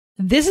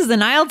This is an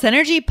IELTS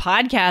Energy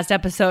Podcast,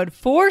 episode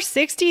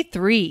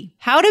 463,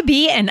 How to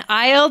Be an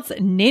IELTS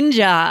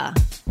Ninja.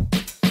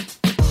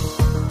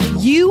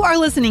 You are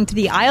listening to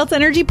the IELTS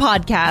Energy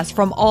Podcast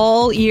from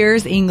All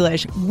Ears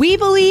English. We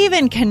believe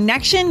in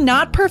connection,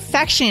 not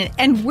perfection,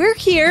 and we're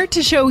here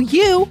to show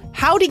you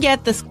how to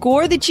get the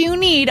score that you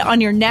need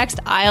on your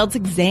next IELTS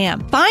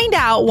exam. Find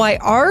out why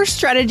our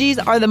strategies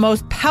are the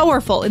most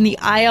powerful in the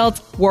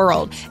IELTS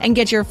world and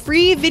get your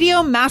free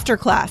video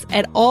masterclass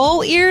at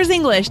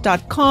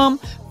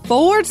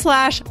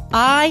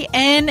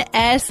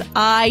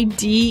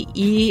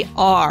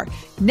allearsenglish.com/INSIDER.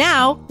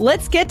 Now,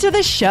 let's get to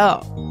the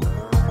show.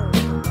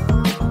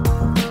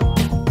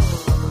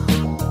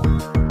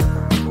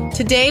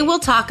 Today, we'll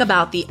talk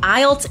about the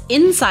IELTS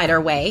Insider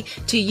way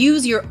to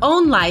use your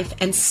own life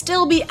and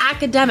still be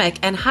academic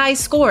and high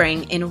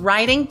scoring in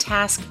writing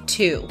task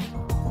 2.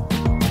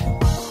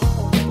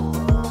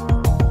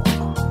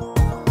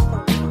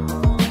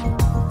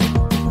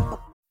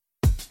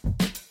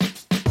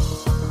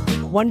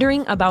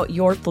 Wondering about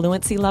your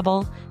fluency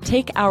level?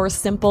 Take our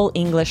simple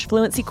English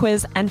fluency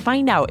quiz and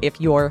find out if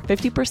you're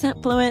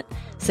 50% fluent,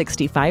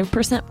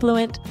 65%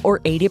 fluent, or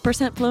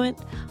 80% fluent.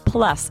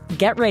 Plus,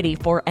 get ready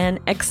for an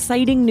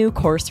exciting new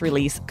course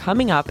release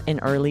coming up in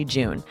early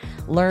June.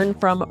 Learn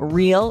from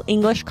real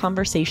English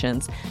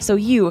conversations so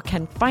you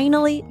can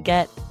finally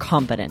get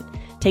confident.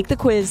 Take the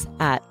quiz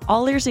at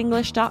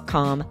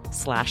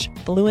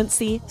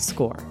allearsenglish.com/fluency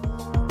score.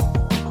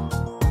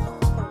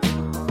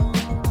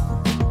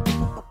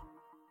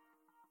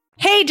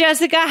 Hey,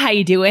 Jessica, how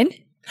you doing?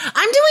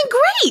 I'm doing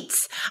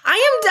great.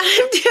 I'm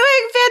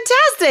doing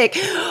fantastic.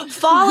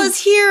 Fall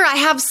is here. I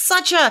have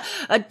such a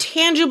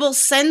tangible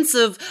sense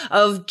of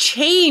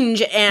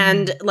change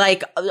and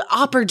like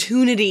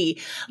opportunity.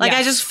 Like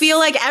I just feel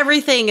like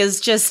everything is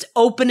just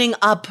opening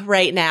up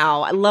right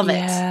now. I love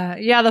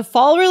it. Yeah, the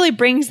fall really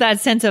brings that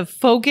sense of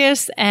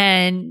focus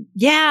and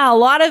a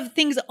lot of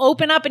things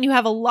open up and you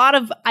have a lot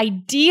of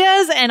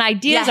ideas and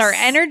ideas are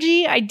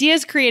energy.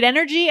 Ideas create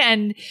energy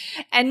and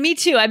me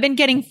too. I've been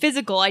getting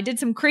physical. I did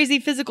some crazy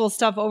physical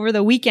stuff over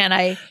the weekend.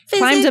 I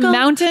climbed a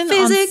mountain.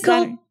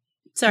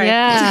 Sorry.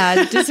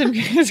 Yeah,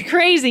 it was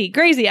crazy.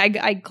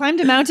 I climbed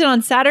a mountain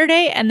on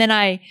Saturday and then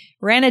I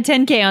ran a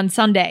 10K on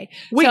Sunday.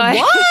 Wait,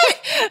 what?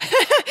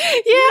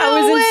 It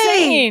was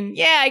insane.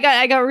 Yeah,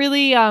 I got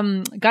really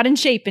got in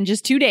shape in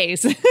just 2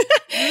 days.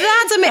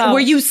 That's amazing. Were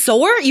you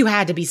sore? You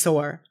had to be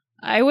sore.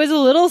 I was a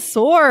little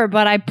sore,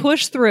 but I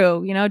pushed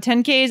through.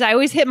 10Ks. I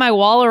always hit my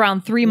wall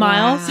around 3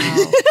 miles.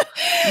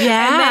 Yeah.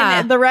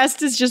 And then the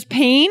rest is just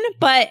pain.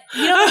 But,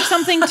 there's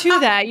something to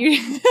that.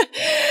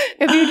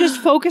 If you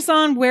just focus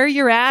on where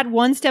you're at,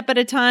 one step at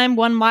a time,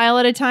 1 mile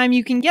at a time,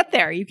 you can get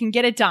there. You can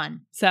get it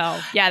done. So,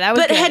 yeah, that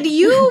was But good. had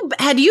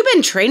you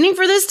been training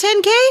for this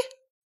 10K?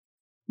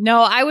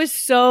 No, I was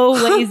so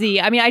lazy.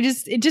 I mean,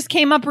 it just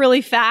came up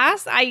really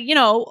fast. I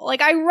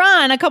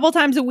run a couple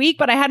times a week,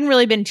 but I hadn't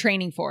really been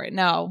training for it.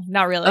 No,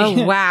 not really.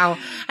 Oh, wow.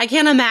 I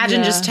can't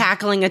imagine just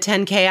tackling a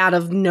 10K out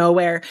of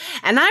nowhere.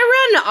 And I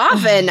run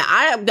often.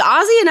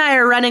 Ozzy and I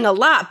are running a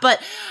lot, but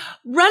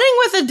running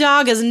with a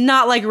dog is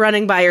not like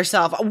running by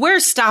yourself. We're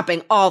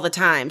stopping all the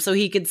time so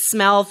he could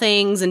smell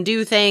things and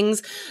do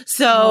things.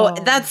 So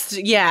that's,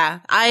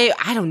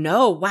 I don't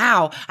know.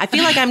 Wow. I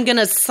feel like I'm going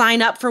to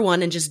sign up for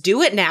one and just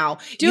do it now.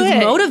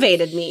 You've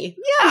motivated me.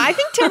 Yeah, I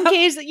think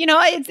 10Ks,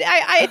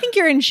 I think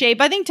you're in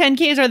shape. I think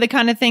 10Ks are the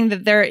kind of thing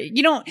that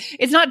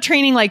it's not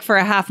training like for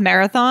a half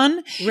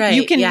marathon. Right.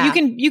 You can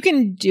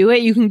do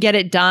it. You can get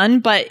it done,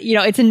 but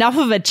it's enough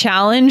of a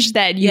challenge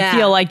that you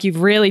feel like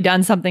you've really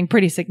done something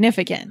pretty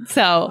significant.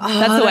 So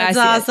that's the way I see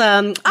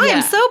awesome. it. I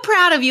am so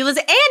proud of you, Liz.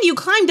 And you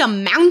climbed a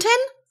mountain?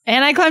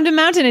 And I climbed a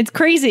mountain. It's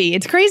crazy.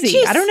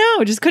 Jeez. I don't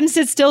know. Just couldn't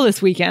sit still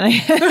this weekend. I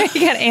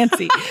got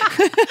antsy.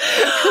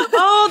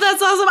 Oh,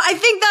 that's awesome. I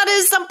think that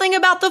is something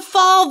about the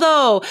fall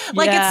though.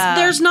 Like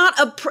it's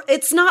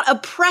not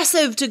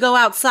oppressive to go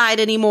outside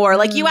anymore.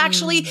 Like you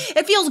actually,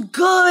 it feels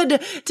good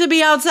to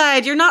be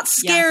outside. You're not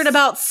scared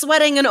about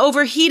sweating and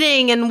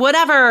overheating and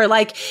whatever.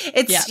 Like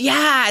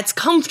it's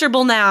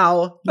comfortable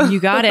now. You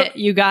got it.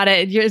 You're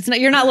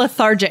not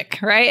lethargic,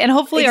 right? And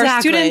hopefully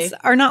our students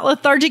are not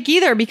lethargic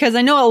either, because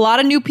I know a lot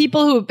of new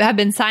people who have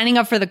been signing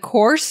up for the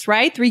course,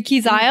 right? 3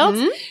 Keys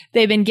IELTS.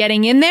 They've been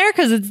getting in there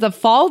because it's the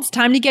fall. It's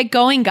time to get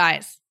going,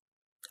 guys.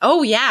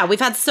 Oh yeah, I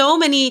have so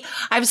many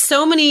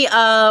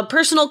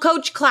personal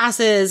coach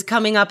classes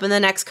coming up in the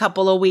next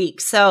couple of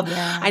weeks. So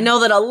I know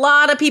that a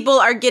lot of people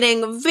are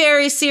getting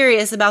very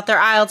serious about their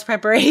IELTS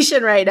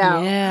preparation right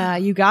now. Yeah,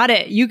 you got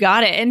it.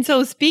 And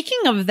so speaking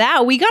of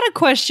that, we got a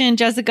question,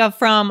 Jessica,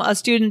 from a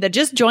student that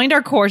just joined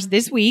our course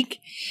this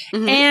week.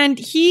 And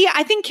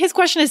I think his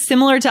question is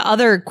similar to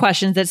other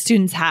questions that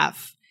students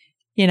have.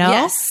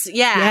 Yes.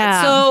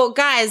 Yeah. So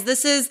guys,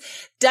 this is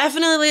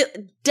definitely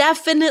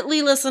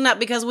listen up,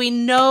 because we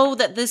know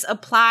that this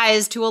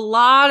applies to a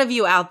lot of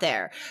you out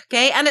there.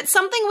 Okay. And it's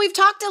something we've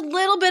talked a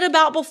little bit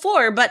about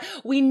before, but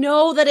we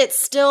know that it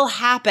still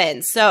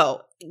happens.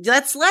 So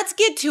let's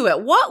get to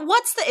it.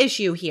 What's the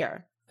issue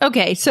here?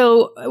 Okay,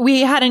 so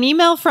we had an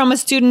email from a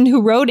student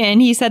who wrote in.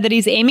 He said that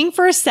he's aiming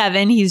for a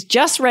 7. He's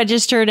just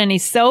registered and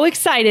he's so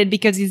excited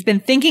because he's been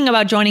thinking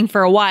about joining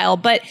for a while.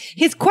 But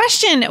his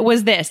question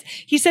was this.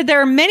 He said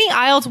there are many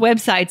IELTS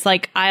websites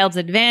like IELTS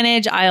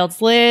Advantage,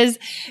 IELTS Liz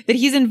that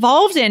he's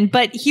involved in,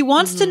 but he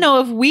wants to know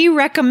if we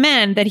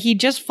recommend that he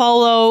just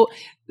follow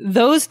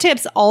those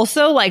tips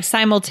also like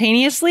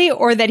simultaneously,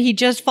 or that he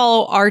just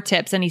follow our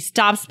tips and he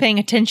stops paying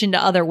attention to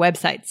other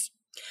websites.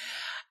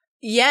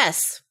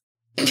 Yes.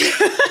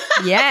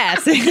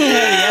 Yes. The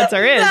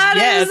answer is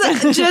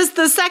yes. Is just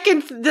the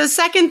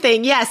second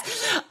thing.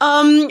 Yes.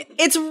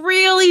 It's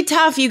really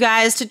tough, you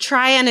guys, to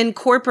try and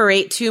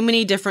incorporate too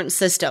many different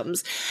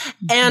systems.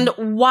 And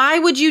why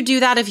would you do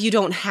that if you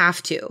don't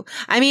have to?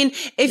 I mean,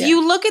 if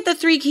you look at the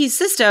 3 keys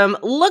system,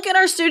 look at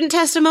our student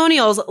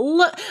testimonials,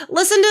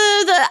 listen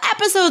to the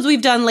episodes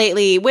we've done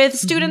lately with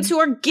students who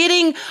are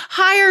getting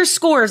higher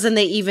scores than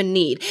they even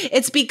need.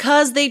 It's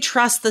because they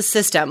trust the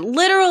system.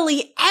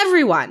 Literally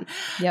everyone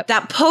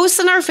that posts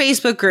in our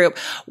Facebook group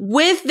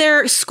with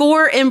their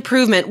score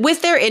improvement,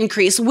 with their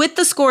increase, with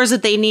the scores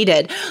that they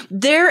needed,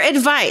 their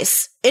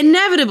advice,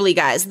 inevitably,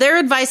 guys, their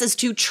advice is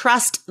to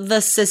trust the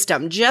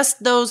system.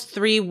 Just those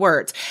 3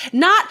 words.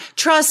 Not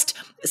trust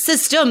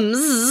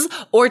systems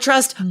or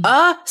trust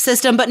a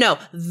system, but no,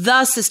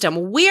 the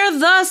system. We're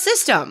the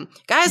system.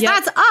 Guys,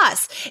 that's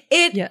us.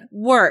 It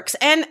works.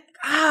 And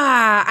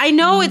I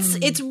know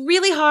it's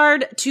really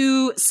hard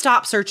to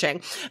stop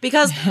searching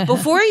because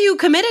before you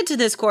committed to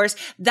this course,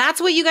 that's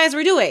what you guys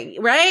were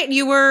doing, right?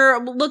 You were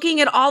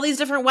looking at all these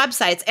different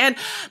websites, and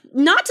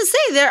not to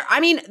say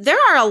there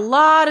are a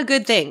lot of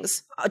good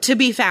things to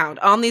be found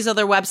on these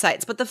other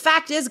websites. But the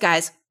fact is,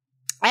 guys,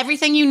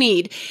 everything you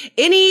need,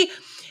 any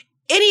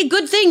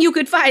good thing you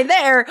could find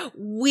there,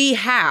 we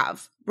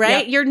have.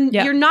 Right?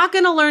 You're not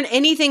going to learn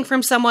anything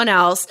from someone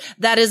else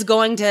that is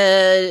going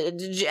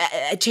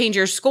to change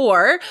your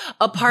score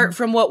apart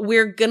from what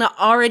we're going to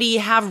already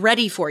have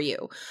ready for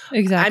you.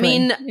 Exactly. I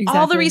mean,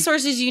 all the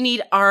resources you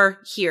need are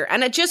here,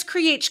 and it just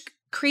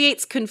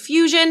creates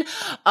confusion,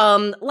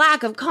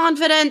 lack of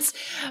confidence,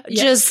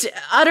 just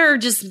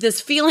this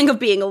feeling of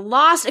being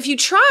lost if you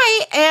try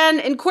and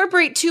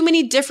incorporate too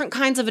many different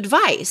kinds of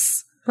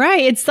advice.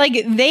 Right. It's like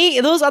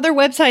those other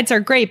websites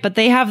are great, but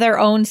they have their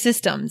own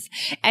systems.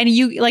 And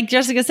you, like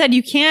Jessica said,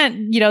 you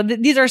can't,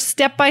 these are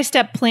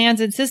step-by-step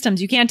plans and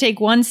systems. You can't take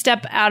one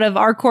step out of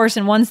our course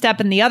and one step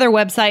in the other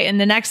website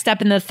and the next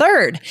step in the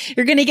third.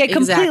 You're going to get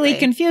completely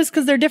confused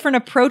because they're different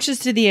approaches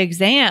to the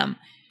exam.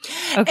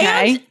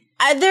 Okay.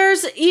 And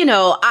there's,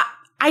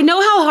 I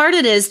know how hard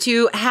it is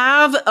to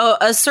have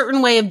a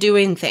certain way of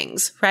doing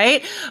things,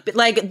 right? But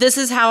like, this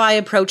is how I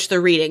approach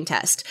the reading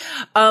test.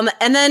 And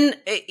then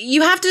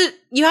you have to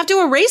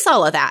erase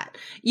all of that.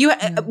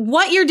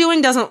 What you're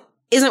doing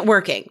isn't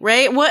working,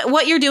 right?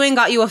 What you're doing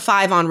got you a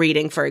 5 on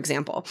reading, for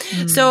example.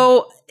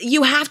 So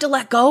you have to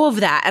let go of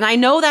that. And I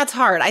know that's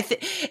hard.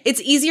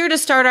 It's easier to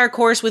start our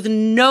course with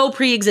no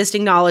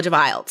pre-existing knowledge of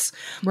IELTS.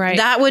 Right.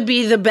 That would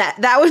be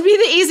that would be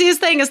the easiest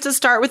thing, is to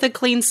start with a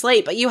clean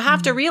slate. But you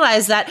have to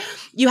realize that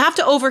you have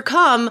to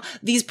overcome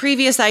these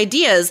previous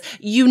ideas.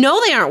 You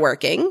know they aren't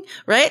working,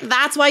 right?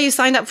 That's why you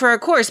signed up for our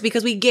course,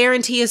 because we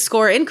guarantee a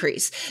score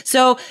increase.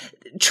 So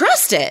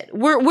trust it.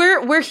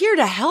 We're here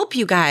to help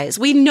you guys.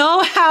 We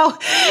know how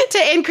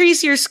to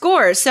increase your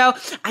scores. So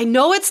I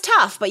know it's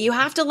tough, but you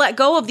have to let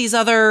go of these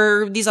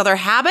other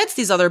habits,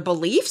 these other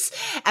beliefs,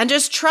 and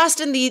just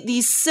trust in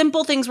these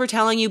simple things we're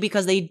telling you,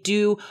 because they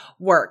do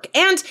work.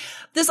 And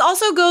this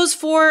also goes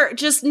for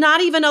just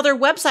not even other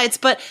websites,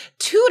 but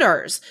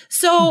tutors.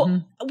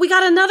 So we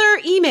got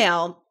another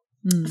email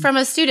from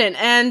a student,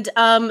 and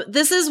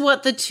this is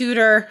what the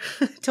tutor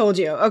told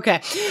you. Okay.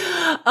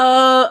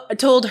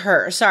 Told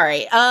her.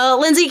 Sorry.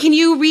 Lindsay, can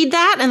you read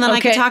that, and then I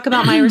can talk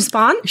about my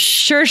response?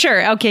 Sure.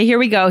 Okay, here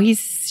we go.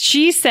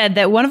 She said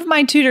that one of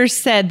my tutors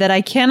said that I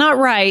cannot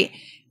write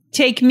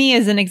take me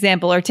as an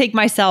example, or take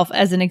myself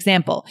as an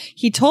example.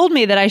 He told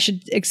me that I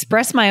should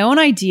express my own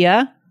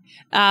idea,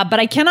 but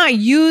I cannot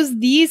use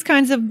these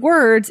kinds of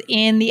words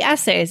in the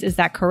essays. Is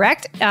that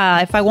correct?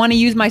 If I want to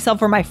use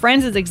myself or my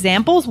friends as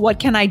examples, what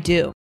can I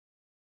do?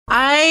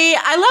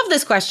 I love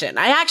this question.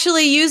 I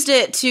actually used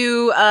it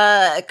to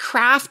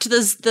craft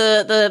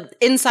the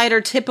insider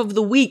tip of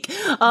the week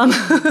on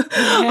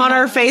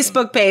our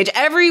Facebook page.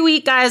 Every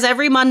week, guys,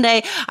 every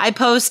Monday, I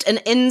post an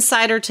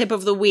insider tip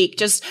of the week.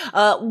 Just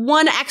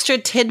one extra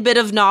tidbit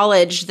of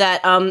knowledge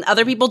that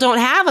other people don't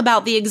have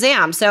about the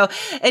exam. So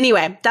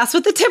anyway, that's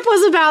what the tip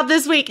was about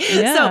this week.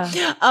 Yeah.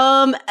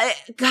 So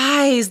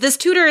guys, this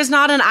tutor is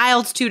not an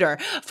IELTS tutor.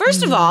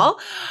 First of all,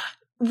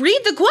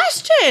 read the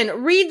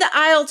question. Read the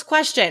IELTS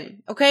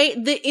question. Okay.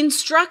 The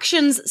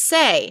instructions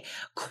say,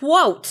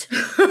 quote,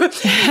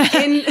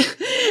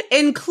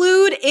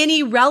 include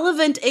any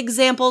relevant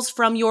examples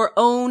from your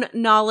own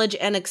knowledge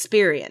and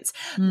experience.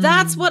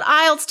 That's what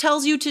IELTS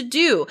tells you to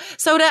do.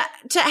 So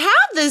to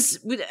have this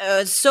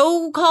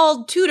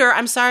so-called tutor,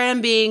 I'm sorry,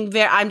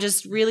 I'm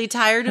just really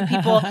tired of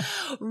people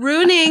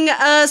ruining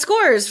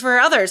scores for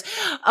others.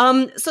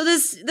 So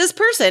this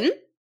person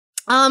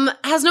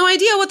has no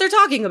idea what they're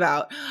talking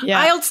about.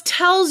 Yeah. IELTS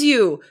tells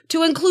you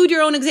to include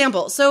your own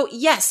example. So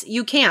yes,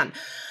 you can.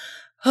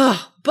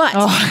 But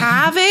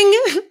having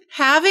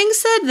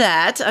said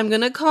that, I'm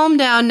going to calm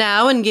down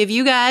now and give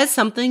you guys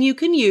something you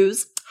can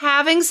use.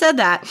 Having said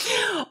that,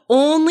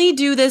 only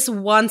do this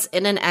once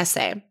in an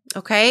essay,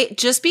 okay?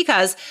 Just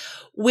because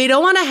we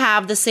don't want to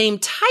have the same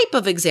type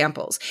of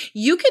examples.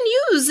 You can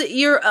use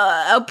your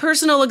a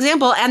personal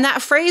example, and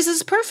that phrase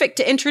is perfect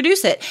to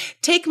introduce it.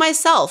 Take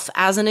myself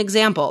as an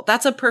example.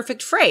 That's a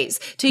perfect phrase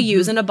to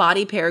use in a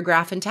body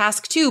paragraph in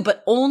task 2,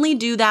 but only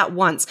do that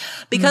once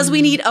because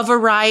we need a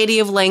variety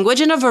of language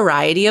and a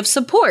variety of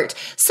support.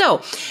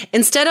 So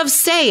instead of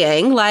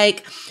saying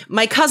like,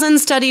 my cousin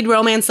studied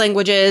Romance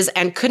languages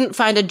and couldn't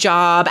find a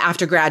job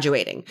after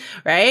graduating,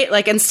 right?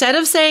 Like instead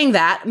of saying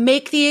that,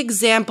 make the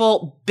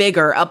example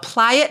bigger,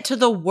 apply it to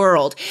the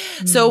world.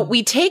 So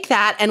we take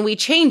that and we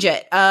change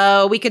it.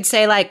 We could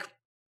say like,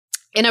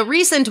 in a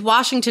recent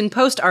Washington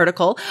Post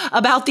article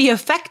about the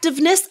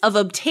effectiveness of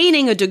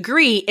obtaining a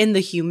degree in the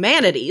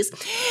humanities,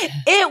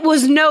 it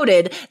was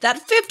noted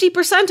that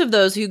 50% of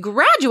those who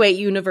graduate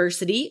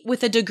university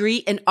with a degree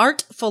in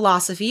art,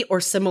 philosophy, or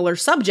similar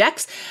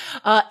subjects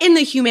in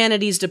the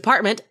humanities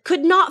department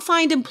could not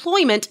find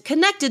employment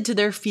connected to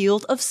their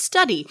field of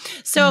study.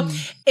 So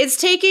it's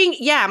taking,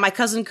 my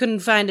cousin couldn't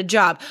find a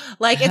job.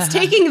 Like it's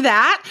taking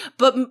that,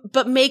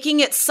 but making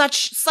it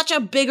such a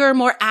bigger,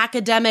 more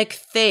academic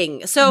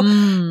thing.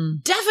 So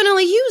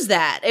definitely use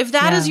that. If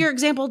that is your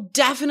example,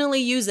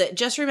 definitely use it.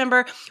 Just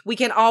remember, we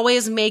can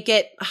always make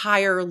it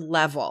higher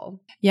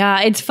level.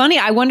 Yeah, it's funny.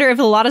 I wonder if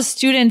a lot of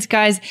students,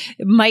 guys,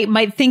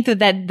 might think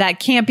that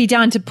can't be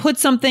done, to put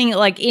something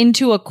like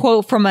into a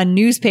quote from a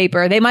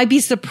newspaper. They might be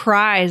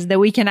surprised that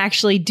we can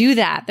actually do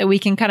that we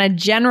can kind of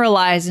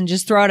generalize and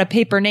just throw out a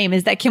paper name.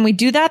 Can we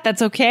do that?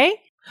 That's okay?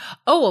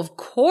 Oh, of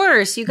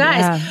course, you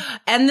guys. Yeah.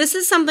 And this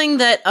is something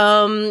that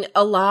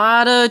a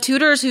lot of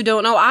tutors who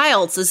don't know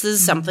IELTS, this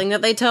is something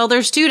that they tell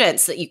their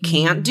students, that you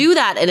can't do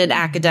that in an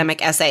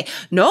academic essay.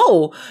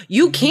 No,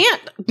 you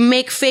can't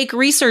make fake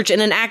research in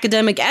an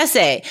academic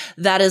essay.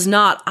 That is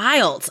not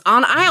IELTS.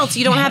 On IELTS,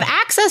 you don't have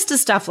access to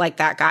stuff like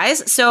that,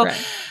 guys. So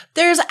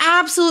there's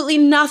absolutely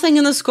nothing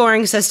in the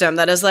scoring system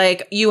that is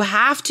like, you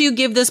have to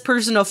give this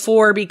person a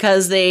 4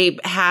 because they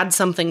had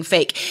something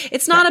fake.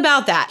 It's not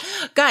about that.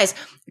 Guys,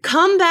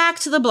 come back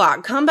to the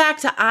blog. Come back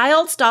to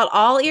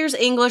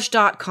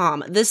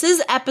IELTS.allearsenglish.com. This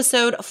is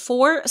episode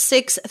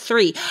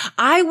 463.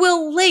 I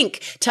will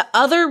link to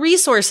other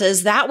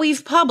resources that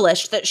we've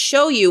published that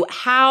show you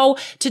how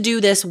to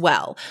do this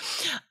well.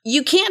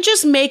 You can't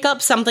just make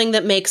up something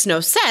that makes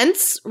no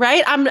sense,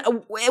 right?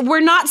 We're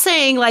not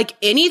saying like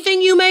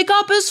anything you make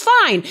up is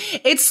fine.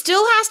 It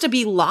still has to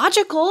be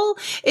logical.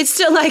 It's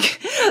still like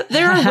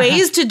there are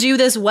ways to do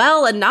this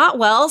well and not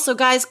well. So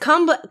guys,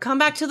 come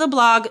back to the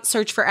blog,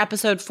 search for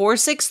episode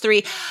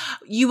 463.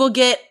 You will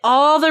get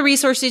all the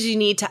resources you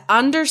need to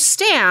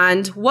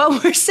understand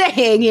what we're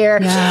saying here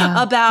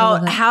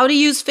about how to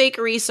use fake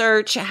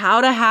research,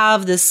 how to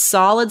have this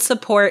solid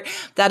support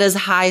that is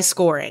high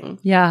scoring.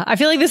 Yeah. I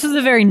feel like this is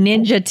a very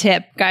ninja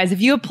tip, guys. If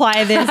you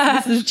apply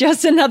this is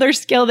just another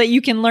skill that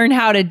you can learn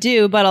how to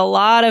do. But a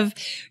lot of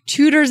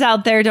tutors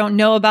out there don't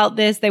know about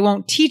this. They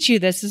won't teach you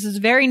this. This is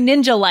very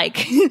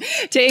ninja-like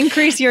to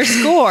increase your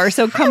score.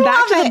 So come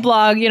back to the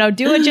blog,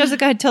 do what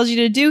Jessica tells you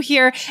to do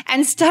here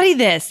and study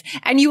this,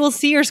 and you will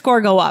see your score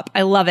go up.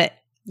 I love it.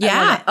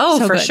 Yeah.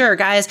 Oh, for sure,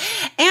 guys.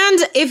 And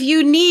if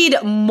you need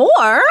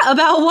more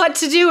about what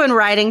to do in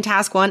writing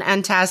task 1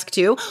 and task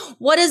 2,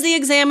 what does the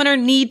examiner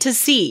need to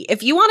see?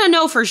 If you want to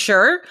know for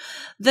sure,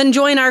 then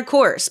join our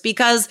course,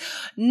 because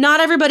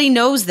not everybody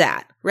knows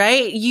that,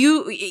 right?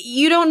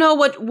 You don't know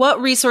what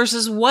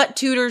resources, what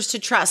tutors to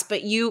trust,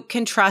 but you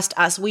can trust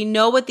us. We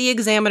know what the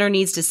examiner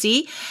needs to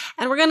see,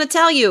 and we're going to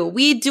tell you.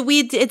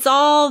 It's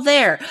all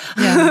there.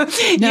 Yeah.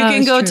 You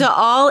can go to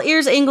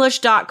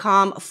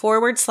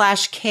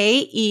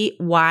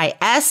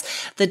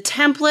allearsenglish.com/KEYS. The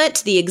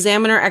template, the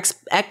examiner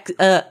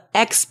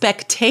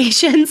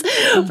expectations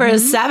for a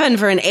 7,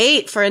 for an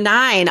 8, for a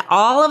 9,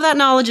 all of that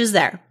knowledge is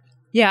there.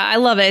 Yeah, I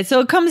love it. So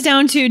it comes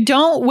down to,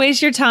 don't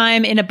waste your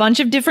time in a bunch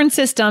of different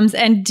systems,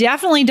 and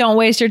definitely don't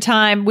waste your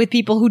time with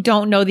people who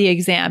don't know the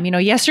exam.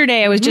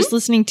 Yesterday I was just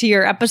listening to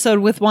your episode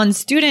with one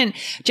student,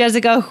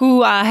 Jessica,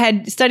 who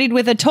had studied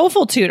with a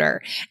TOEFL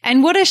tutor.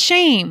 And what a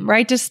shame,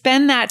 right? To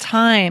spend that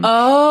time. Yeah.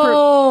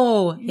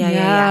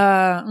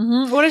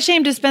 Mm-hmm. What a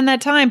shame to spend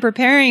that time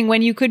preparing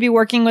when you could be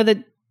working with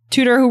a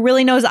tutor who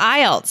really knows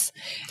IELTS.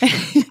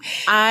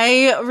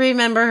 I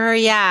remember her.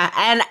 Yeah.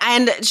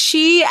 And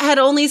she had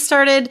only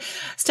started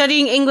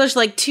studying English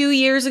like 2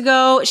 years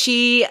ago.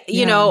 She,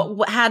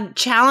 had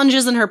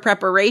challenges in her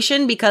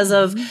preparation because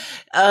of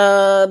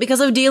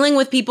dealing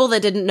with people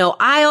that didn't know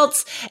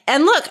IELTS.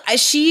 And look,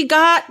 she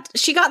got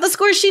the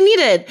score she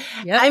needed.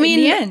 Yep,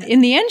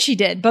 in the end she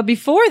did. But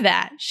before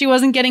that, she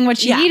wasn't getting what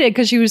she needed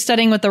because she was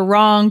studying with the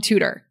wrong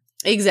tutor.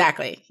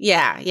 Exactly.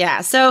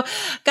 Yeah. So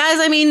guys,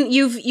 I mean,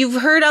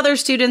 you've heard other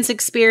students'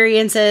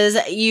 experiences.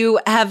 You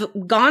have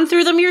gone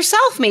through them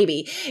yourself,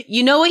 maybe.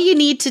 You know what you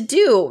need to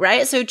do,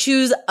 right? So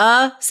choose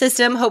a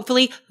system,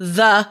 hopefully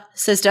the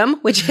system,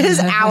 which is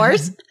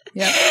ours.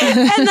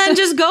 And then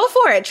just go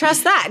for it.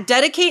 Trust that.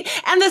 Dedicate.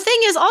 And the thing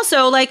is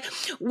also, like,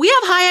 we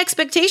have high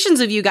expectations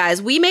of you guys.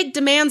 We make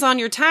demands on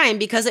your time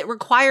because it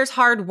requires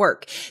hard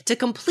work to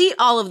complete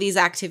all of these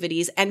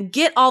activities and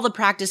get all the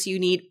practice you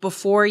need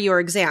before your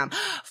exam.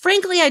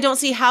 Frankly, I don't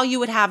see how you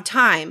would have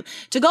time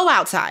to go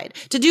outside,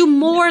 to do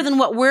more than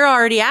what we're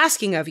already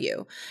asking of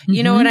you.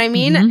 You know what I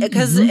mean?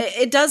 Because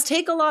it does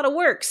take a lot of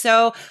work.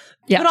 So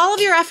put all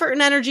of your effort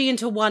and energy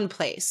into one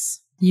place.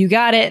 You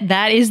got it.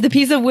 That is the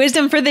piece of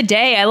wisdom for the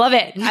day. I love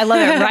it. I love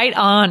it. Right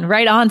on.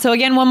 Right on. So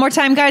again, one more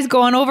time, guys,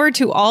 go on over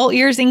to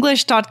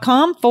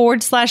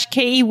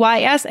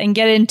allearsenglish.com/KEYS and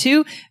get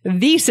into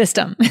the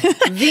system.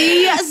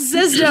 The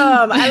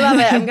system. I love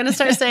it. I'm going to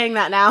start saying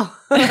that now.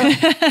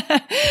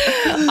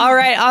 All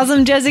right.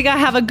 Awesome, Jessica.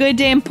 Have a good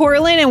day in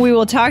Portland, and we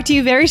will talk to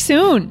you very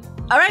soon.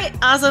 All right.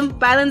 Awesome.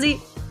 Bye,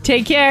 Lindsay.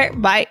 Take care.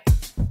 Bye.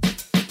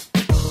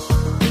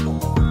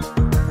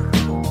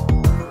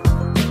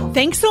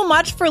 Thanks so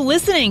much for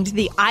listening to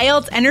the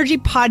IELTS Energy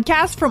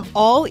Podcast from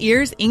All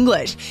Ears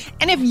English.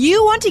 And if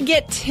you want to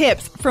get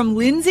tips from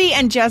Lindsay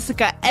and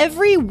Jessica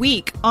every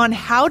week on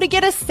how to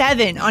get a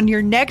 7 on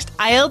your next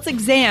IELTS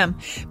exam,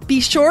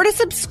 be sure to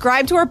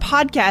subscribe to our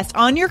podcast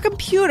on your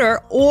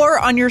computer or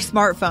on your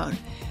smartphone.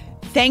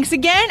 Thanks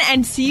again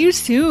and see you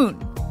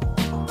soon.